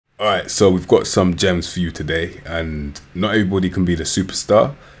Alright, so we've got some gems for you today, and not everybody can be the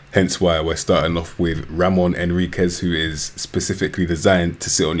superstar, hence why we're starting off with Ramon Enriquez, who is specifically designed to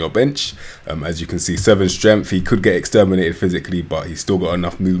sit on your bench. As you can see, 7 strength, he could get exterminated physically, but he's still got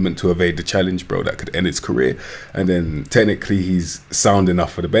enough movement to evade the challenge, bro, that could end his career. And then technically he's sound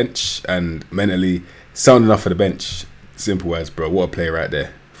enough for the bench, and mentally sound enough for the bench. Simple as, bro, what a play right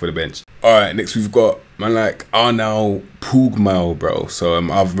there for the bench. Alright, next we've got man like Arnau Pugmal, bro. So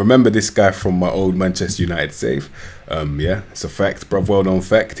I've remembered this guy from my old Manchester United save. Yeah, it's a fact, bro, well known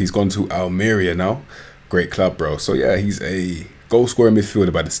fact. He's gone to Almeria now. Great club, bro. So yeah, he's a goal scoring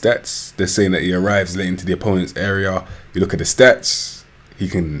midfielder by the stats. They're saying that he arrives late into the opponent's area. You look at the stats,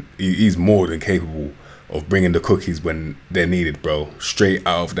 he's more than capable of bringing the cookies when they're needed, bro. Straight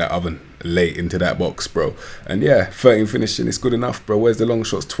out of that oven, late into that box, bro. And yeah, 13 finishing is good enough, bro. Where's the long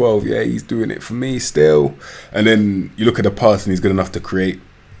shots? 12. Yeah, he's doing it for me still. And then you look at the pass and he's good enough to create.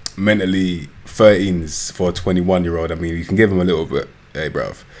 Mentally 13s for a 21-year-old. I mean, you can give him a little bit. Hey,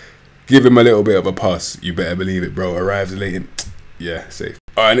 bro, give him a little bit of a pass. You better believe it, bro. Arrives late in. Yeah, safe.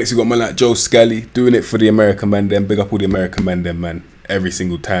 Alright, next we got man like Joe Scally, doing it for the American man them. Big up all the American man them, man. Every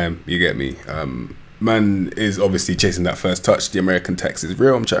single time, you get me. Man is obviously chasing that first touch. The American text is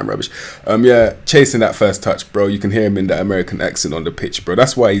real. I'm chatting rubbish. Yeah, chasing that first touch, bro. You can hear him in that American accent on the pitch, bro.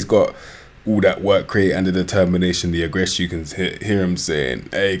 That's why he's got all that work rate and the determination, the aggression. You can hear him saying,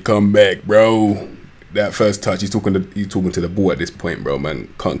 "Hey, come back, bro." That first touch, he's talking to the ball at this point, bro.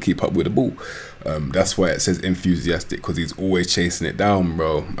 Man can't keep up with the ball. That's why it says enthusiastic, because he's always chasing it down,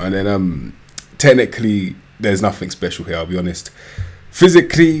 bro. And then technically, there's nothing special here. I'll be honest.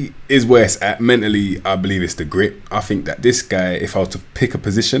 Physically is where it's at. Mentally, I believe it's the grit. I think that this guy, if I was to pick a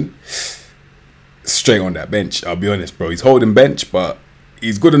position, straight on that bench. I'll be honest, bro. He's holding bench, but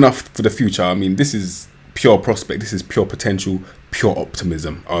he's good enough for the future. I mean, this is pure prospect. This is pure potential, pure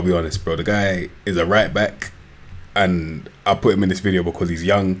optimism. I'll be honest, bro. The guy is a right back, and I put him in this video because he's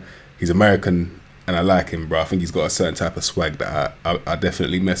young, he's American, and I like him, bro. I think he's got a certain type of swag that I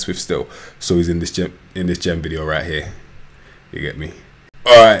definitely mess with still. So he's in this gem video right here. You get me?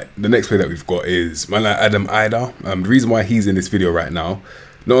 Alright, the next player that we've got is man like Adam Ida. The reason why he's in this video right now,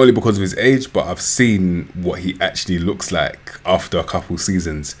 not only because of his age, but I've seen what he actually looks like after a couple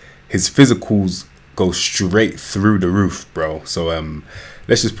seasons. His physicals go straight through the roof, bro. So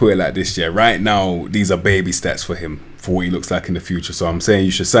let's just put it like this, yeah. Right now, these are baby stats for him, for what he looks like in the future. So I'm saying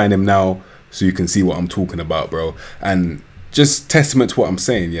you should sign him now so you can see what I'm talking about, bro. And just testament to what I'm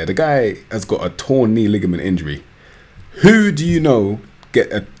saying, yeah. The guy has got a torn knee ligament injury. Who do you know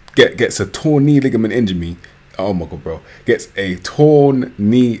gets a torn knee ligament injury? Oh my god, bro. Gets a torn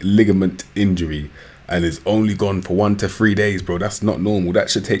knee ligament injury and is only gone for 1 to 3 days, bro. That's not normal. That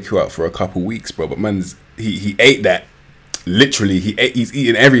should take you out for a couple weeks, bro. But man's he ate that. Literally, he's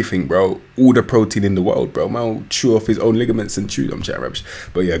eating everything, bro. All the protein in the world, bro. Man will chew off his own ligaments and chew. I'm chatting rubbish.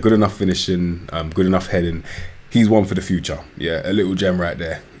 But yeah, good enough finishing, good enough heading. He's one for the future. Yeah, a little gem right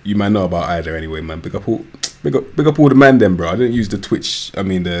there. You might know about either anyway, man. Big up all the man them, bro. I didn't use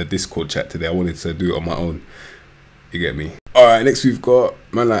the Discord chat today. I wanted to do it on my own. You get me? Alright, next we've got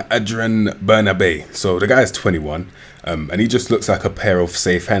man like Adrian Bernabe. So the guy's 21, and he just looks like a pair of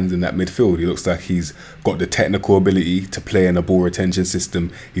safe hands in that midfield. He looks like he's got the technical ability to play in a ball retention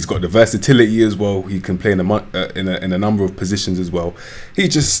system. He's got the versatility as well. He can play in a number of positions as well. He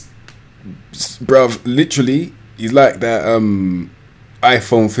just, bruv, literally, he's like that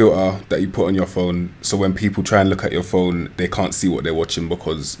iPhone filter that you put on your phone, so when people try and look at your phone, they can't see what they're watching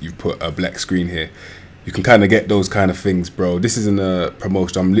because you've put a black screen here. You can kind of get those kind of things, bro. This isn't a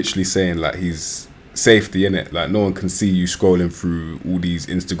promotion. I'm literally saying, like, he's safety, innit? Like, no one can see you scrolling through all these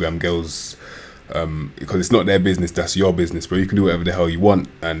Instagram girls, because it's not their business. That's your business, bro. You can do whatever the hell you want,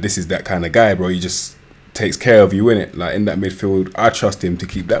 and this is that kind of guy, bro. He just takes care of you, innit? Like, in that midfield, I trust him to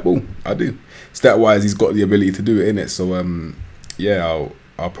keep that ball. I do. Stat-wise, he's got the ability to do it, innit? So, yeah,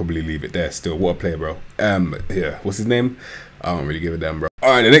 I'll probably leave it there still. What a player, bro. Yeah, what's his name? I don't really give a damn, bro.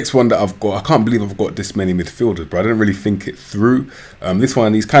 Alright, the next one that I've got, I can't believe I've got this many midfielders, bro. I didn't really think it through. This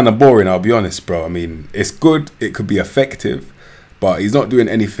one, he's kind of boring, I'll be honest, bro. I mean, it's good, it could be effective, but he's not doing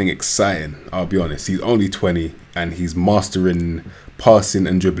anything exciting, I'll be honest. He's only 20 and he's mastering passing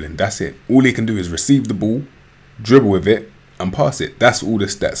and dribbling. That's it. All he can do is receive the ball, dribble with it, and pass it. That's all the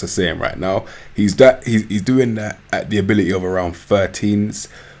stats are saying right now. He's doing that at the ability of around 13s.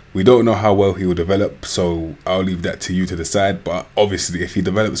 We don't know how well he will develop, so I'll leave that to you to decide. But obviously, if he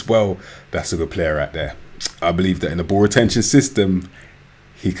develops well, that's a good player right there. I believe that in the ball retention system,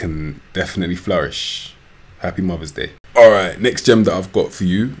 he can definitely flourish. Happy Mother's Day. Alright, next gem that I've got for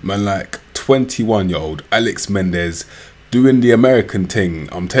you, man like 21-year-old Alex Mendez, doing the American thing.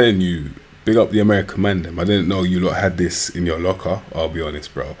 I'm telling you, big up the American man them. I didn't know you lot had this in your locker, I'll be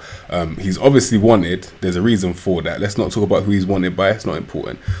honest, bro. He's obviously wanted. There's a reason for that. Let's not talk about who he's wanted by. It's not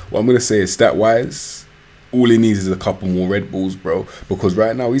important. What I'm going to say is, stat-wise, all he needs is a couple more Red Bulls, bro. Because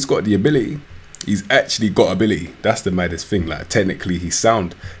right now, he's got the ability. He's actually got ability. That's the maddest thing. Like, technically, he's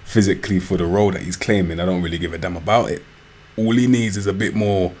sound. Physically, for the role that he's claiming, I don't really give a damn about it. All he needs is a bit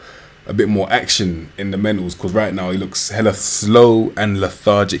more action in the mentals, because right now he looks hella slow and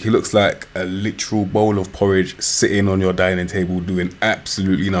lethargic. He looks like a literal bowl of porridge sitting on your dining table doing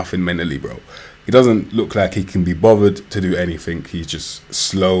absolutely nothing mentally, bro. He doesn't look like he can be bothered to do anything. He's just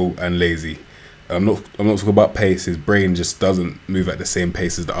slow and lazy. I'm not talking about pace. His brain just doesn't move at the same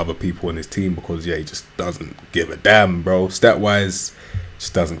pace as the other people on his team, because yeah, he just doesn't give a damn, bro. Stat wise,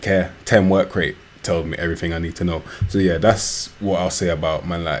 just doesn't care. 10 work rate tells me everything I need to know. So yeah, that's what I'll say about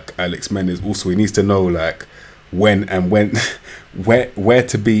man like Alex Mendes. Also, he needs to know like when where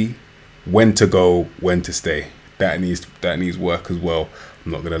to be, when to go, when to stay. That needs work as well.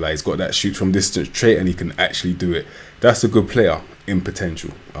 I'm not gonna lie, he's got that shoot from distance trait and he can actually do it. That's a good player in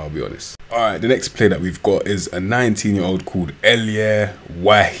potential, I'll be honest. All right, the next player that we've got is a 19-year-old called Elia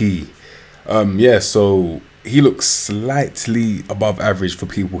Wahi. Yeah, so he looks slightly above average for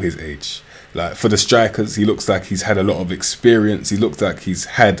people his age. Like, for the strikers, he looks like he's had a lot of experience. He looks like he's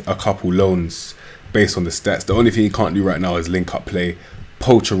had a couple loans based on the stats. The only thing he can't do right now is link up play.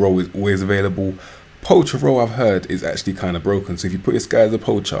 Poacher role is always available. Poacher role, I've heard, is actually kind of broken. So if you put this guy as a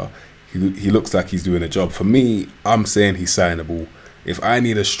poacher, he looks like he's doing a job. For me, I'm saying he's signable. If I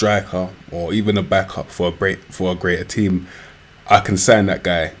need a striker or even a backup for a greater team, I can sign that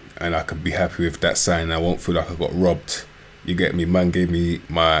guy and I could be happy with that sign. I won't feel like I got robbed. You get me? Man gave me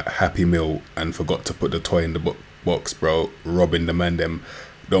my happy meal and forgot to put the toy in the box, bro. Robbing the man them.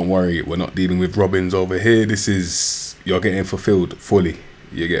 Don't worry, we're not dealing with robins over here. This is, you're getting fulfilled fully.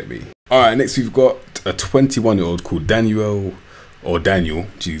 You get me? Alright, next we've got a 21-year-old called Daniel,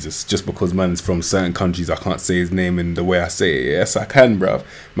 Jesus. Just because man's from certain countries, I can't say his name in the way I say it. Yes, I can, bruv.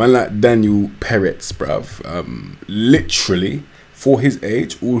 Man like Daniel Peretz, bruv. Literally, for his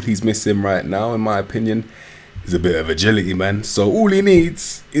age, all he's missing right now, in my opinion, is a bit of agility, man. So all he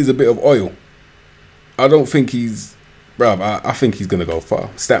needs is a bit of oil. I don't think he's, bruv, I think he's gonna go far,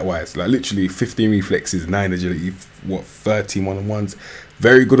 stat wise. Like, literally 15 reflexes, 9 agility, what, 13 one-on-ones.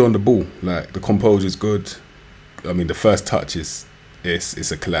 Very good on the ball. Like, the composure's good. I mean, the first touch is,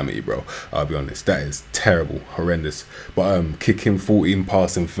 it's a calamity, bro. I'll be honest, that is terrible, horrendous. But kicking 14,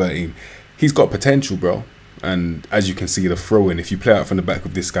 passing 13, he's got potential, bro. And as you can see, the throw-in, if you play out from the back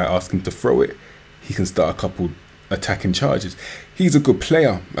with this guy, ask him to throw it, he can start a couple attacking charges. He's a good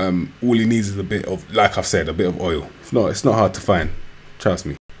player. All he needs is a bit of, like I've said, a bit of oil. It's not hard to find, trust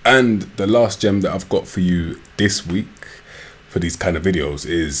me. And the last gem that I've got for you this week for these kind of videos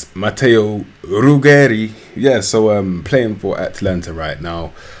is Matteo Ruggeri. Yeah, so playing for Atlanta right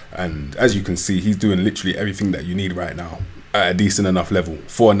now, and as you can see, he's doing literally everything that you need right now at a decent enough level.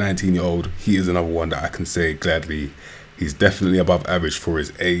 For a 19-year-old, he is another one that I can say gladly he's definitely above average for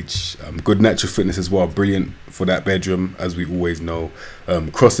his age. Good natural fitness as well, brilliant for that bedroom, as we always know.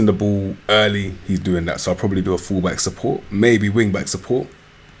 Crossing the ball early, he's doing that. So I'll probably do a fullback support, maybe wingback support.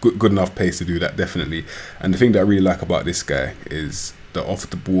 Good enough pace to do that, definitely. And the thing that I really like about this guy is the off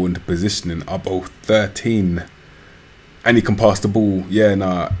the ball and the positioning are both 13. And he can pass the ball. Yeah,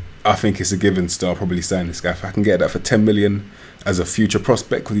 nah, I think it's a given still. I'll probably sign this guy. If I can get that for 10 million as a future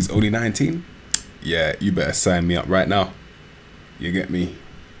prospect because he's only 19, yeah, you better sign me up right now. You get me?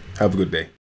 Have a good day.